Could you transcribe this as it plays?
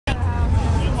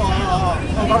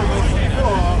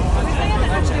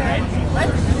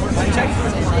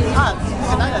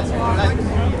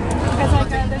Because like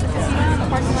there's a casino in the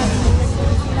parking lot of the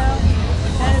casino,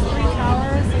 and it's 3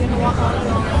 towers, so you have to walk on it.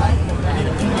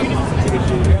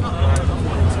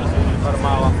 About a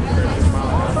mile off the bridge.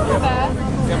 Not bad.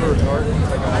 You have a resort?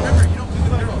 It's like kind of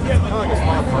like a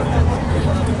small park.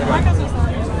 Marcos was on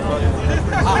it.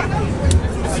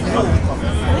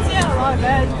 At least he had a lot of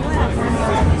beds. We only had 4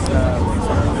 beds.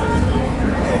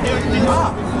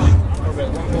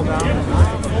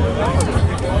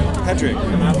 Patrick,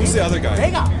 who's the other guy?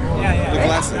 Vega. Yeah. The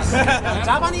glasses.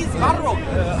 Japanese barrock.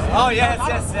 Oh, yes.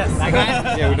 That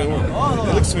guy? Yeah, we don't know.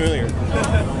 It looks familiar.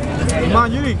 Come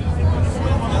on, Yuri.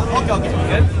 Okay.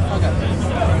 Good?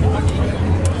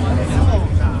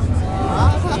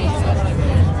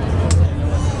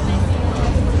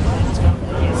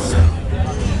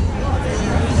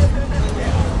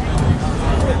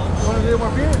 Want to do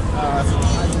more beer?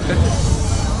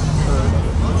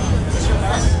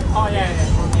 Oh, yeah.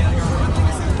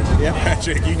 Yeah,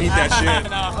 Patrick, you need that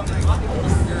shit.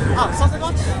 Ah, something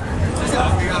else?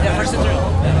 Yeah, first and third.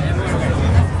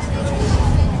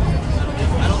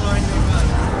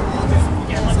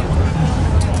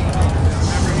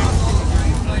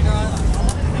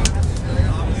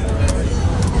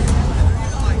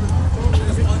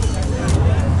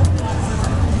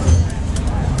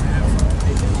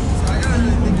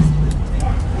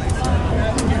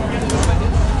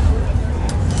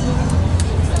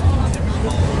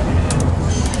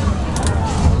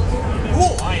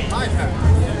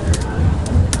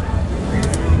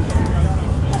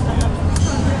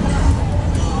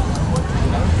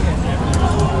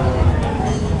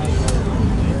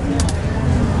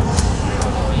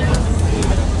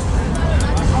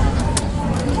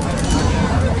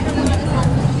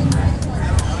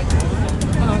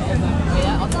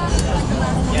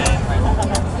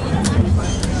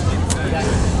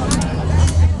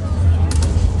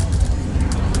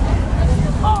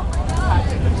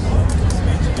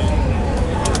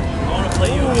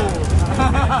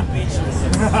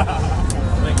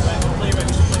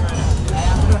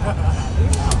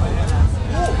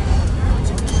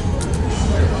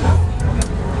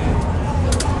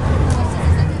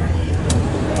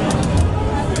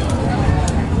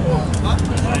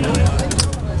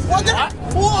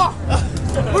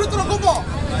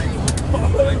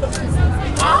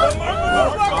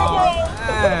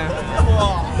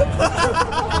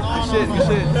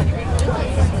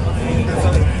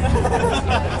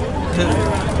 Good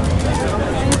shit.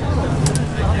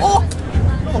 Oh!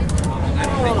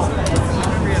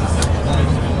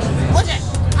 Watch it!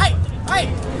 Hey!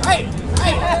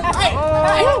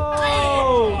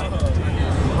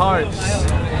 Hard.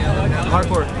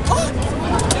 Hardcore.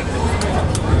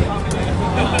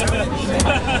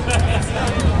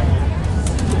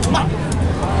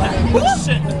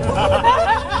 Shit!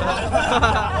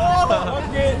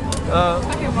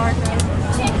 Okay, Marco.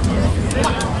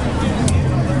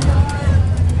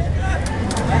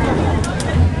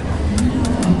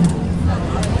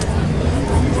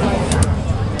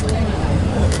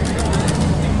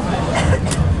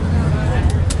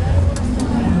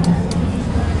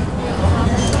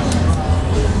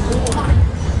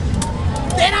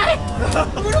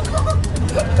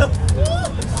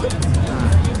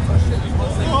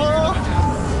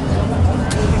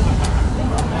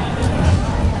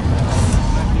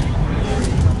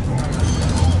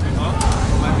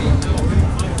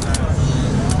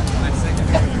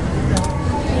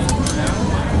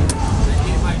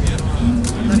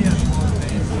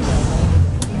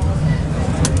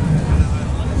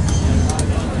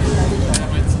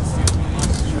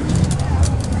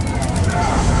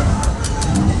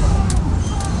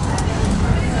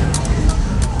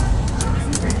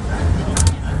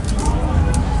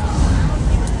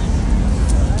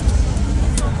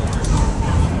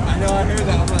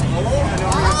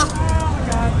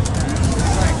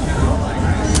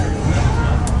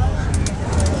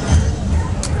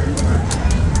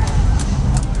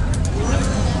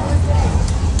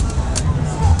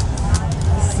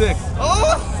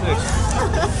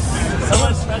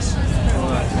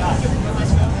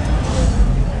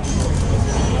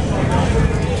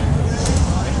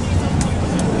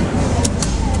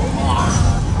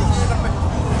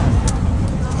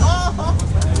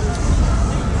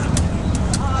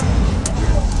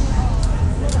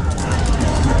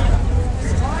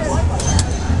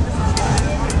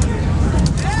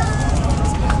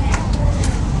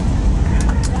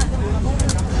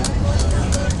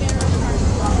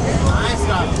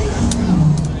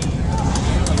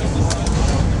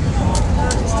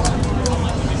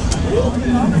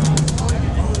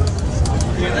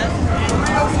 hear that?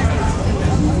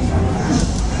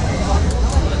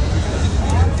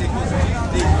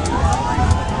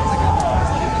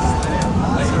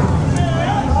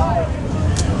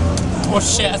 Oh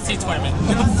shit, SC tournament.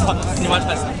 What the fuck? Can you watch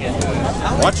my stick yet?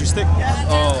 Watch your stick.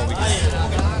 Oh, we can.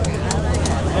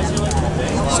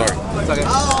 Sorry. It's okay.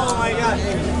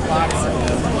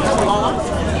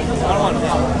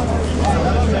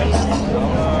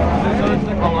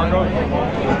 Oh my god.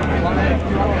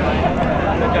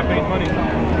 Japanese money.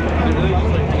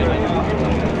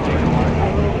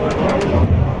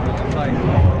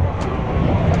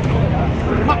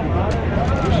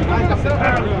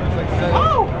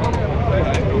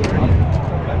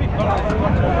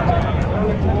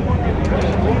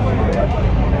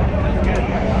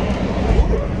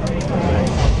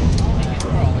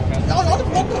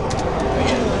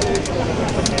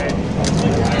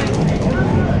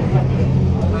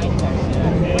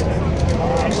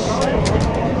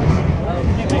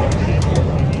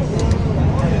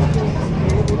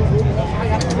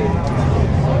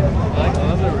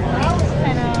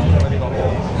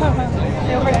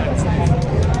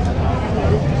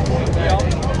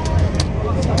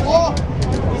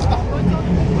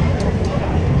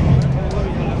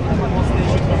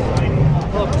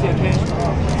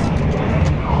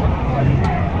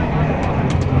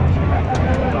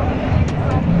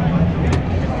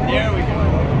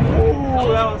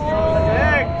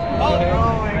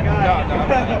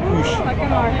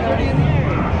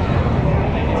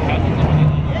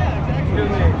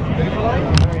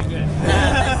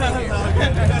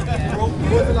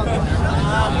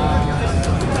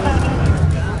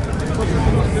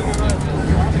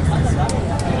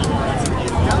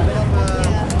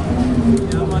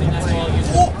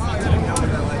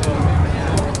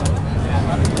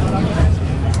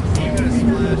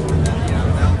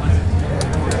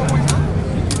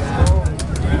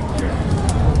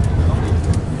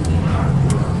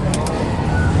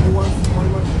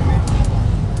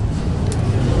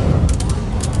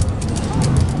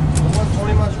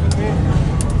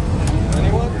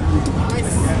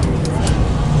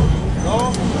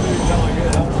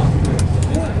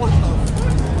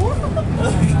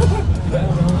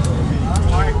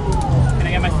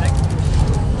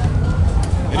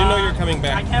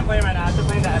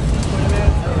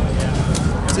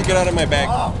 Get out of my bag.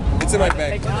 It's in my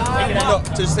bag. No,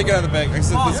 just take it out of the bag. I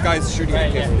said this guy's shooting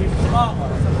at the camera.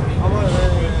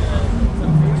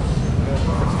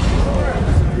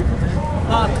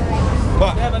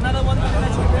 What?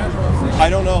 I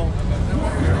don't know.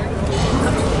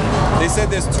 They said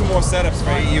there's 2 more setups for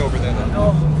AE over there. Then.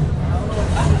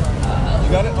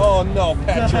 You got it? Oh no,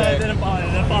 Patrick. Didn't fall in.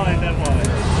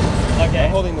 Okay.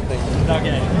 I'm holding the thing.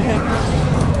 Okay.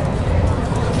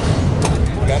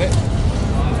 You got it?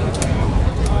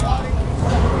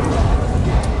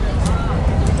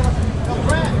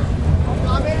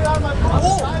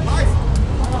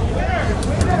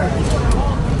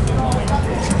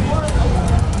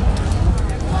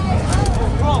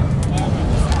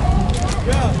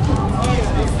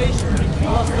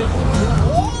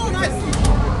 Oh, nice!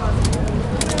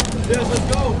 Yes, let's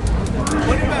go.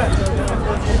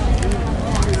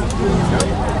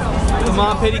 Come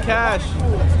on, petty cash.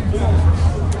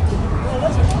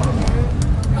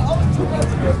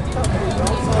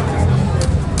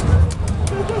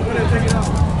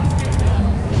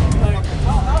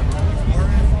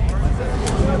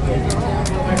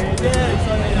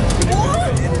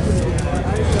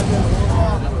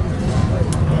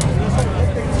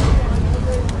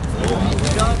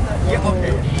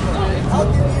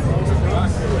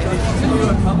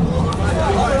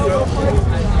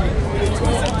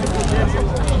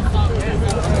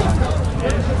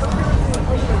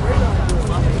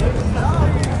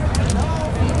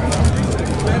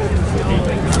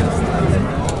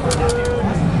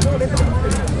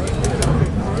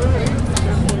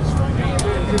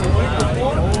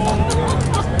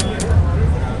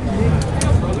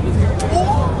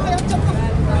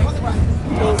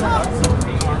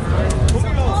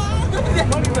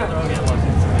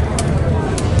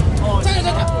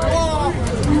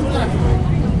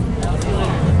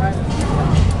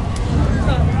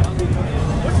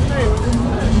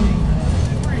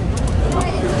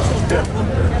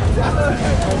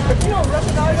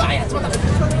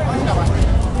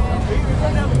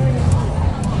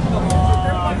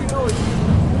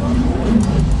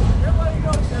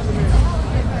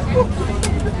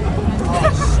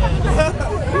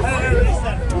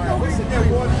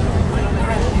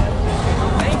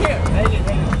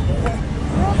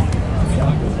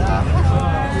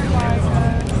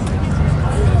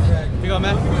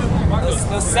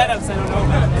 Those setups, I don't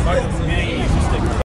know.